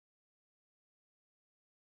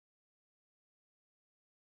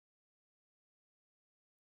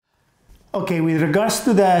Okay, with regards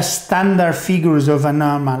to the standard figures of a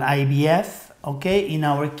normal IVF, okay, in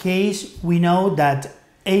our case, we know that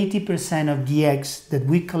 80% of the eggs that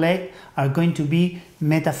we collect are going to be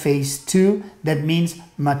metaphase 2, that means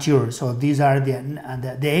mature. So these are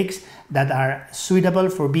the eggs that are suitable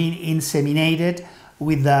for being inseminated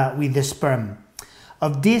with the sperm.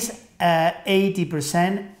 Of this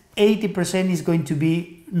 80%, 80% is going to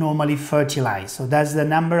be normally fertilized. So that's the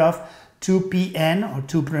number of 2PN or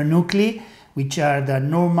 2 pronuclei, which are the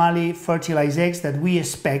normally fertilized eggs that we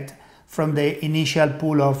expect from the initial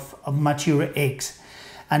pool of mature eggs.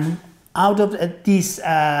 And out of these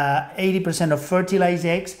 80% of fertilized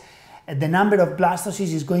eggs, the number of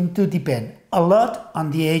blastocysts is going to depend a lot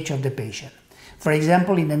on the age of the patient. For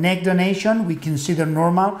example, in an egg donation, we consider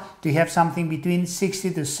normal to have something between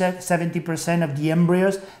 60 to 70% of the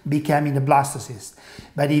embryos becoming a blastocyst.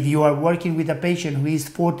 But if you are working with a patient who is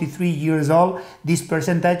 43 years old, this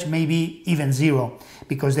percentage may be even 0,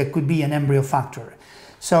 because there could be an embryo factor.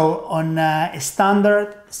 So on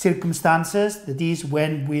standard circumstances, that is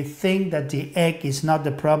when we think that the egg is not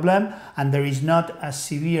the problem and there is not a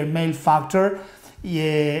severe male factor,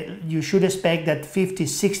 you should expect that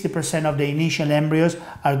 50–60% of the initial embryos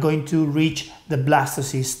are going to reach the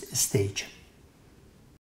blastocyst stage.